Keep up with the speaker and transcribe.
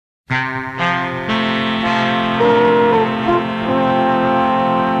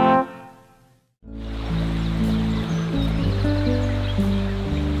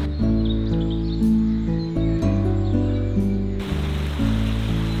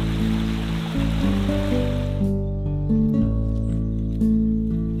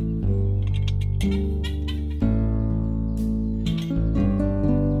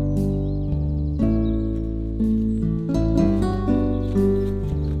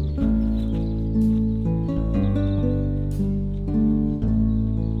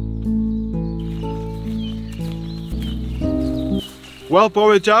Well,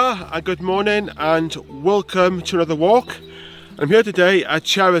 bore da and good morning and welcome to another walk. I'm here today at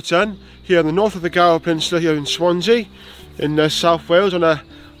Cheriton, here in the north of the Gower Peninsula, here in Swansea, in South Wales, on a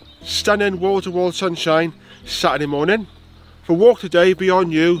stunning wall-to-wall sunshine Saturday morning. For a walk today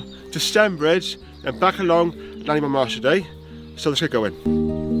beyond you to Stembridge and back along Landimore Marsh today. So let's get going.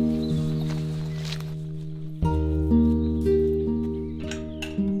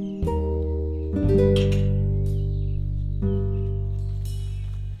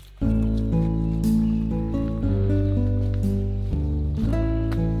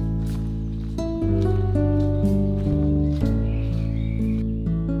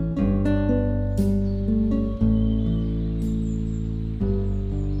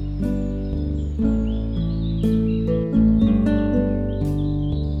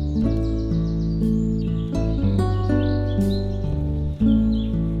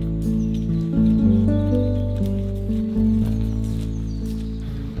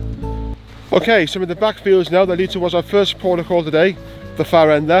 Okay, so I'm in the back fields now that lead towards our first port of call today, the far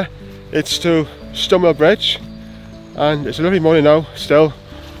end there. It's to Stembridge, and it's a lovely morning now still.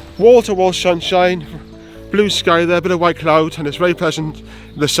 Wall to wall sunshine, blue sky there, a bit of white cloud, and it's very pleasant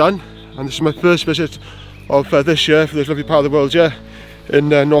in the sun. And this is my first visit of this year for this lovely part of the world here in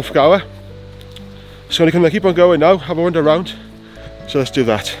North Gower. So I'm going to keep on going now, have a wander around. So let's do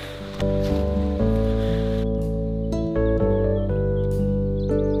that.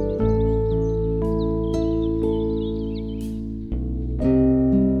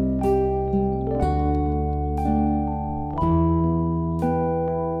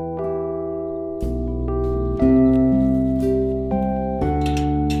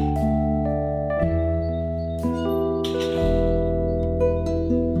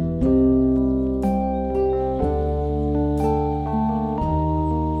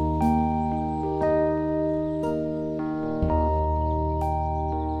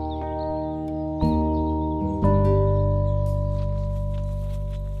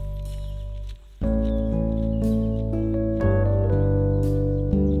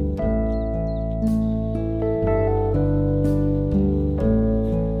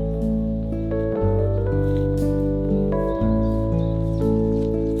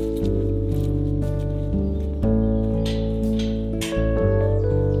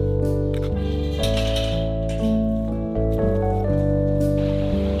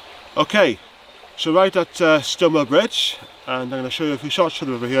 Okay, so right at Stembridge, and I'm going to show you a few shots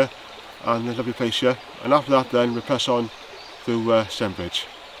from over here and there's a lovely place here, and after that then we'll press on to Stembridge.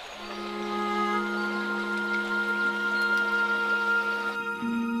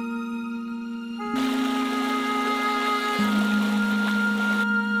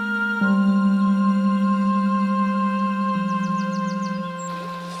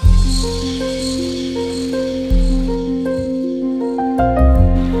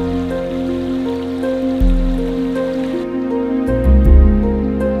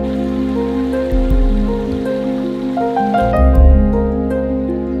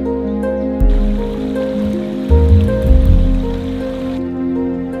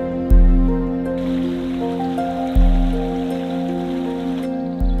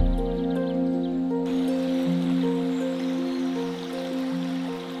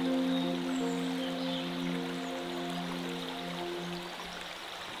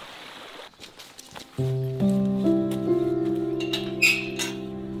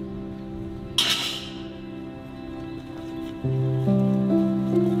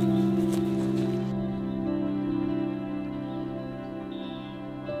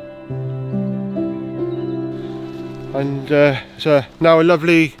 And it's now a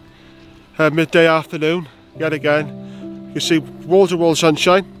lovely midday afternoon yet again. You can see wall-to-wall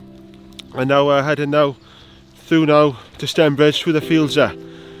sunshine, and now we're heading now through now to Stembridge through the fields there.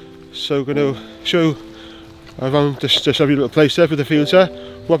 So we're going to show you around this lovely little place there through the fields there,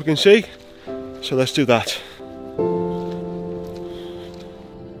 what we can see. So let's do that.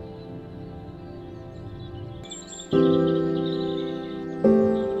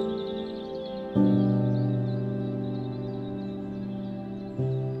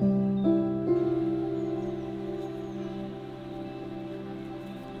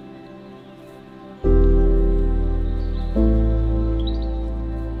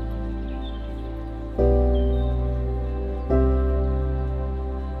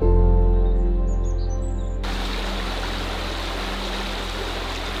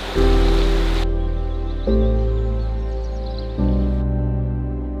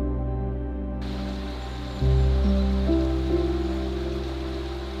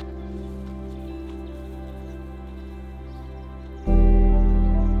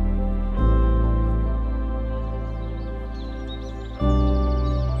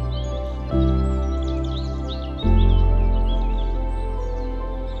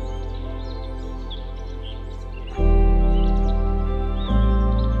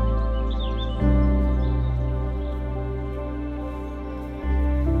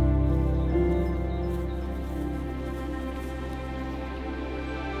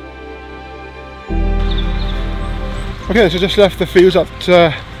 Okay, so just left the fields that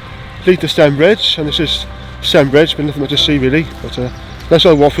lead to Stembridge, and this is Stembridge, but nothing much to see really, but nice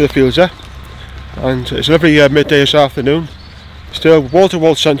little walk through the fields there. And it's a lovely midday this afternoon, still wall to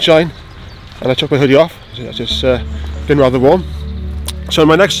wall sunshine, and I took my hoodie off, it's just been rather warm. So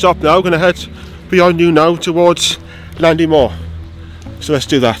my next stop now, I'm going to head beyond you now towards Landimore, so let's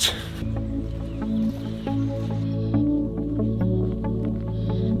do that.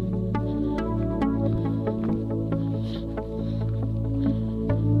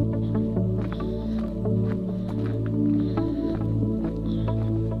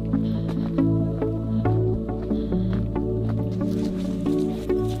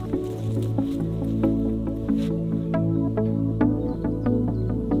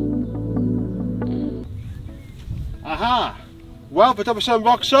 Aha! Well, for some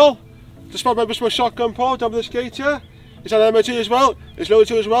Vauxhall, just spot my shotgun Paul down this gate here. It's an MOT as well, it's loaded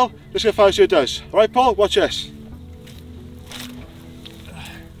too as well. Just gonna find see what it does. Alright Paul, watch this.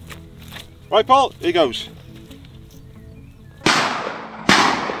 Right Paul, here he goes.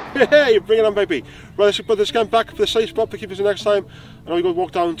 Hey, bring it on baby. Right, let's put this gun back for the safe spot to keep us the next time, and then we go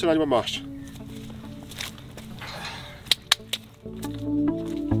walk down to Landimore Marsh.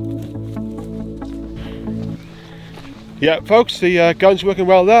 Yeah folks, the gun's working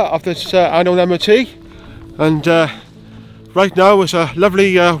well there after this annual MOT, and right now it's a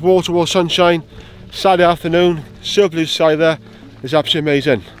lovely wall to wall sunshine, Saturday afternoon, still blue sky there, it's absolutely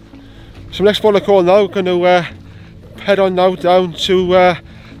amazing. So next port of call now, we're going to head on now down to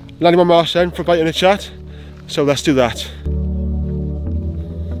Landimore Marsh then for a bite and a chat, so let's do that.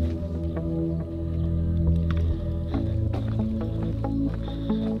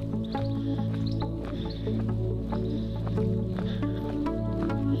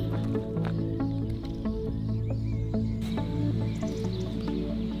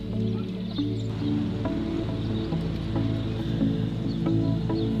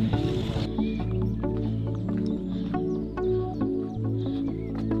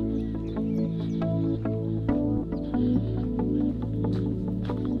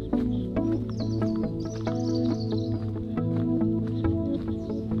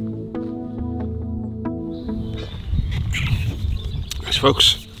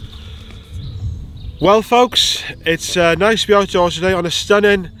 Folks. Well folks, it's nice to be outdoors today on a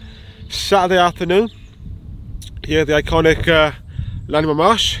stunning Saturday afternoon here at the iconic Landimore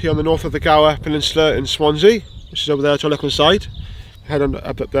Marsh here on the north of the Gower Peninsula in Swansea, which is over there to the left side. Head on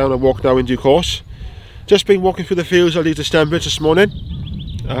up down and walk now in due course. Just been walking through the fields that lead to Stembridge this morning,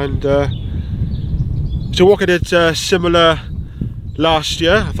 and to walk I did similar last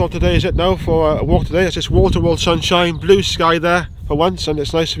year. I thought today is it now for a walk today. It's just wall to wall sunshine, blue sky there for once, and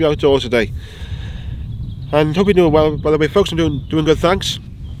it's nice to be outdoors today. And hope you're doing well, by the way folks. I'm doing good, thanks.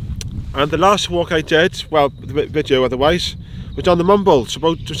 And the last walk I did, well the video otherwise, was down the Mumble. It's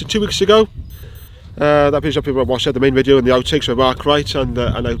about just 2 weeks ago. That brings up people watched the main video and the outtakes of Mark Wright, and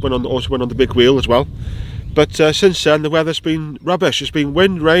I also went on the big wheel as well. But since then the weather's been rubbish. It's been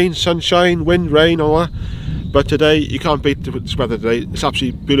wind, rain, sunshine, wind, rain, all that. But today you can't beat this weather today. It's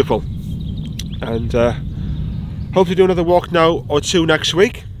absolutely beautiful. And hopefully do another walk now or two next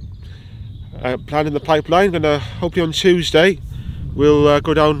week. Planning the pipeline. Gonna hopefully on Tuesday we'll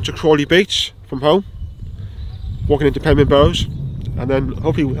go down to Crawley Beach from home, walking into Penman Burrows, and then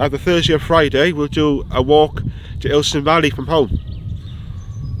hopefully either Thursday or Friday we'll do a walk to Ilston Valley from home.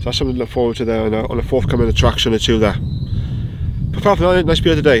 So that's something to look forward to there on a forthcoming attraction or two there. But apart from that, nice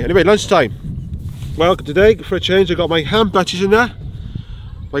beer today. Anyway, lunchtime. Well, today for a change I got my ham butties in there.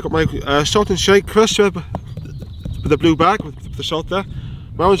 I got my salt and shake crisp with the blue bag with the salt there.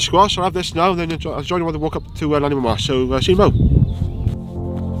 My own squash. I'll have this now, and then I'll join you on the walk up to Landimore Marsh. So see you in a mo.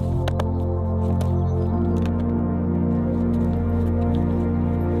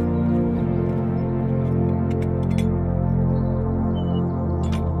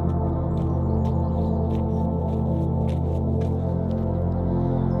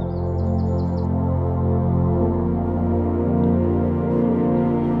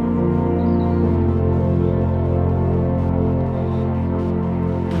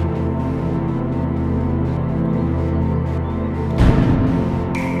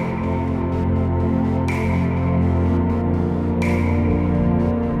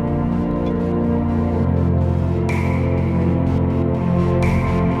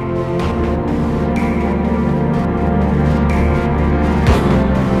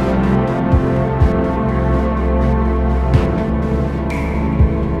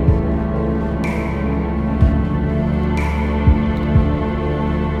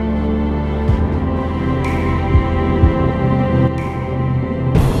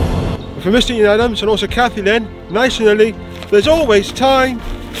 But for Mr. Ian Adams and also Kathy Lynn, nice and early, there's always time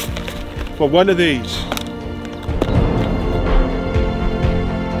for one of these.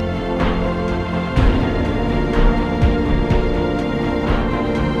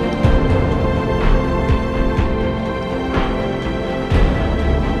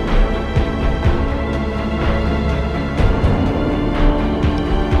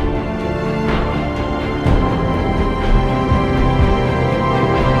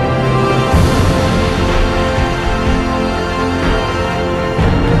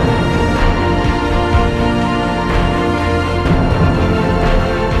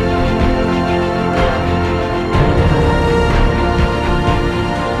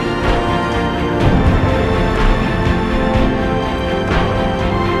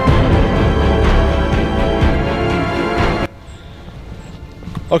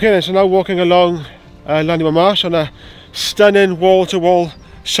 Okay then, so now walking along Landimore Marsh on a stunning wall-to-wall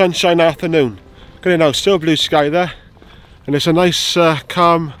sunshine afternoon. Good now, still blue sky there, and it's a nice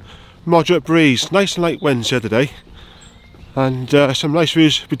calm, moderate breeze. Nice and light winds here today, and some nice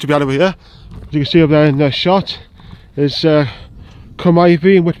views to be had over here. As you can see over there in the shot is Cwm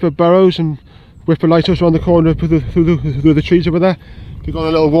Ivy and Whitford Burrows and Whitford Lighthouse around the corner through the trees over there. We've got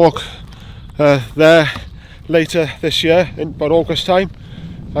a little walk there later this year, in about August time.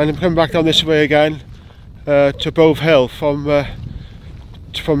 And I'm coming back down this way again to Bove Hill from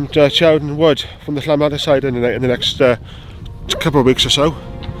Chowden Wood, from the Llanmadder side in the next couple of weeks or so.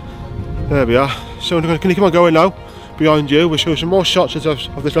 There we are. So I'm going to keep on going now. Behind you, we'll show some more shots of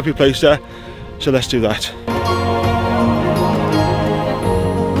this lovely place there. So let's do that.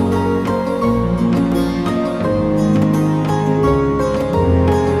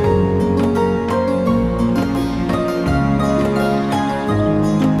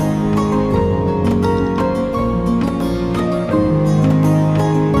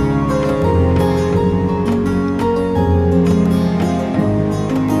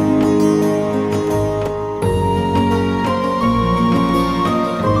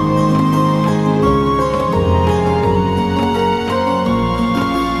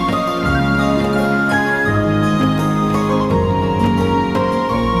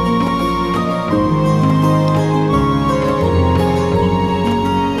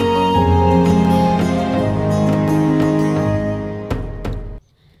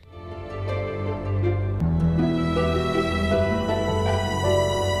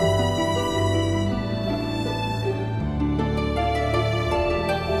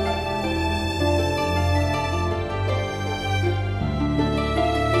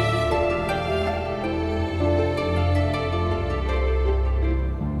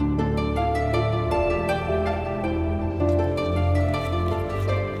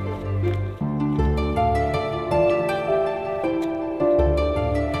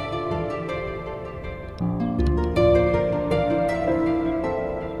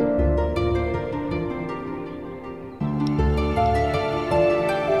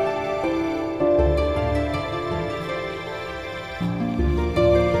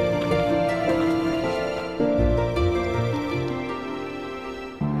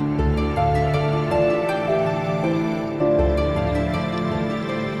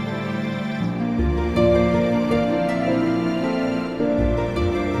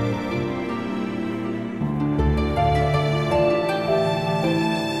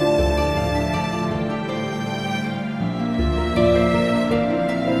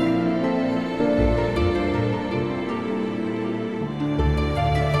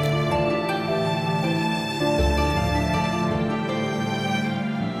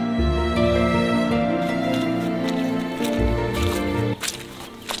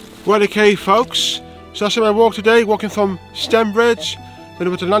 Well, okay folks, so that's my walk today, walking from Stembridge, then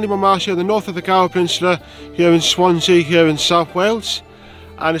over to Landimore Marsh here, the north of the Gower Peninsula, here in Swansea, here in South Wales.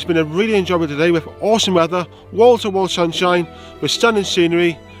 And it's been a really enjoyable day with awesome weather, wall-to-wall sunshine, with stunning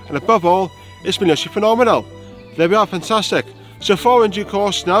scenery, and above all, it's been actually phenomenal. There we are, fantastic. So far in due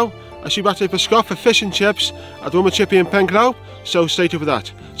course now, I should be back to Scott for fish and chips at the Woman Chippy in Penclow, so stay tuned for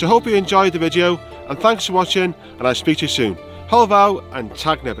that. So hope you enjoyed the video, and thanks for watching, and I'll speak to you soon. Halvow and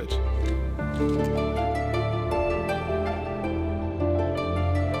Tag Nibbit.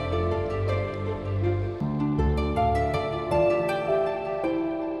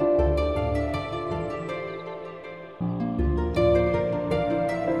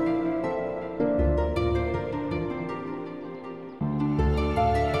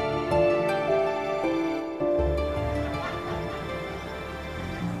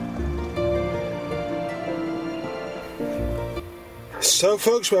 So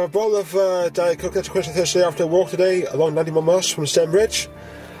folks, we have a bowl of Diet Coke. That's a question Thursday after a walk today along Landimore Marsh from Stembridge.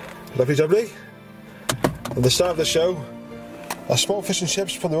 Lovely jubbly. And the start of the show are small fish and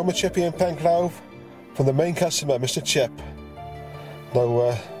chips from the Roma Chippy in Penclawf from the main customer, Mr. Chip.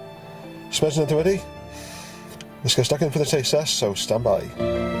 Now, smells not ready. Let's get stuck in for the taste test, so stand by.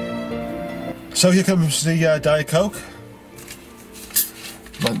 So here comes the Diet Coke.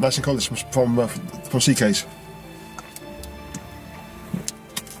 Nice and cold, this from CK's.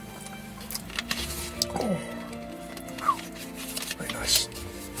 Oh. Very nice.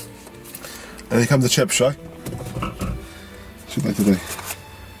 And here come the chips, right? See what they today.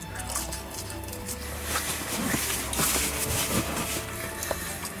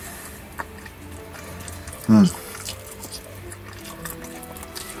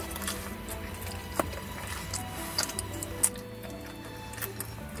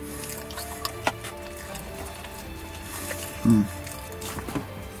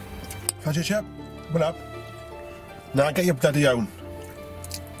 Fancy a chip? What up? Now get your bloody own.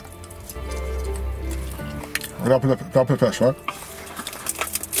 And I'll put first, right?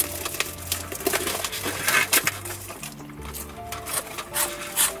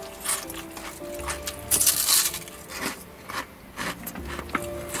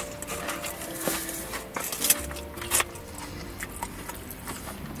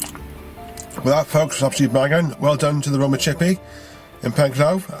 Well, that, folks, was absolutely banging. Well done to the Roma Chippy in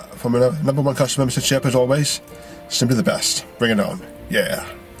Penclawf from a #1 customer, Mr. Chip, as always. Simply the best. Bring it on. Yeah.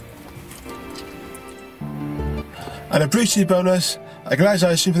 And a briefly bonus, a glass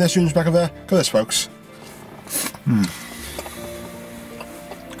ice cream for their students back over there. Go this, folks.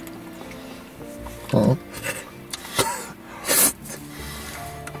 Oh.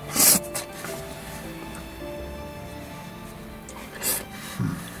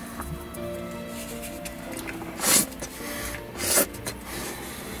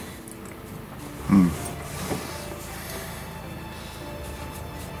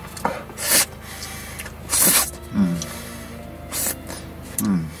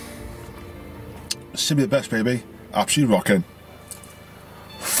 Simply the best, baby. Absolutely rocking.